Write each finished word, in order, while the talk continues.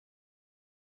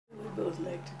both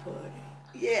like to party.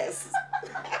 Yes.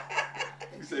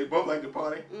 You say you both like to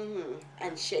party? Mm-hmm.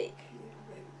 And shake.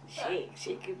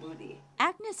 Shake your booty.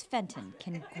 Agnes Fenton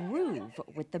can groove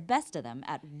with the best of them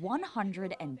at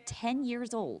 110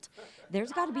 years old.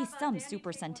 There's got to be some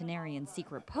supercentenarian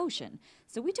secret potion,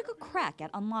 so we took a crack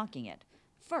at unlocking it.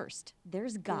 First,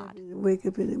 there's God. Wake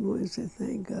up in the morning and say,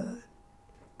 thank God,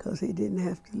 because he didn't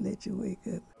have to let you wake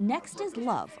up. Next is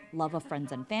love. Love of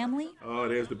friends and family. Oh,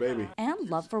 there's the baby. And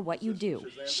love for what you do.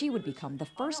 She would become the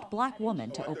first black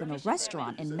woman to open a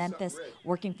restaurant in Memphis,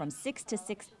 working from 6 to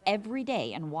 6 every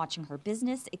day and watching her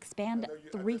business expand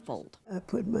threefold. I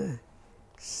put my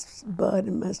body,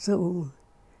 my soul,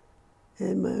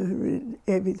 and my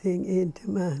everything into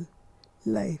my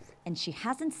life. And she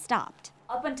hasn't stopped.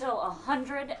 Up until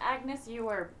 100, Agnes, you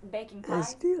were baking pie? I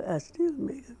still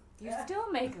make them. You still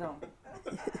make them?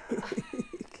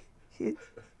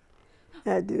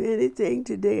 I do anything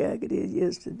today I did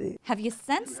yesterday. Have you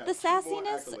sensed the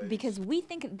sassiness? Because we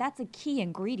think that's a key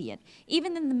ingredient.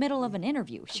 Even in the middle of an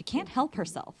interview, she can't help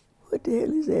herself. What the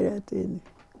hell is that out there?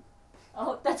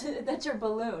 Oh, that's your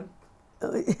balloon.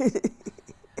 Oh,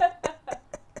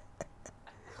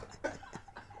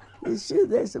 you sure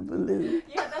that's a balloon?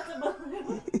 Yeah, that's a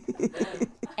balloon.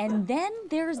 And then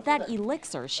there's that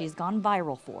elixir she's gone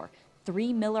viral for.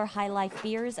 3 Miller High Life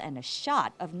beers and a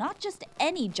shot of not just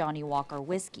any Johnnie Walker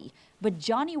whiskey, but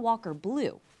Johnnie Walker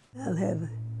Blue. I'll have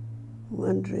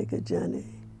 1 drink of Johnny,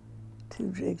 2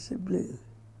 drinks of Blue,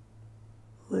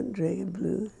 1 drink of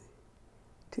Blue,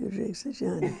 2 drinks of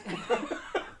Johnny.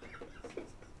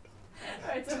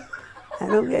 Right, so I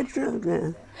don't get drunk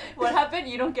now. what happened?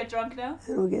 You don't get drunk now?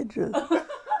 I don't get drunk.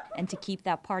 And to keep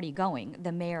that party going,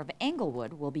 the mayor of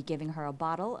Englewood will be giving her a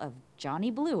bottle of Johnny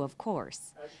Blue, of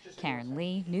course. Karen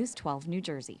Lee, News 12, New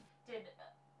Jersey.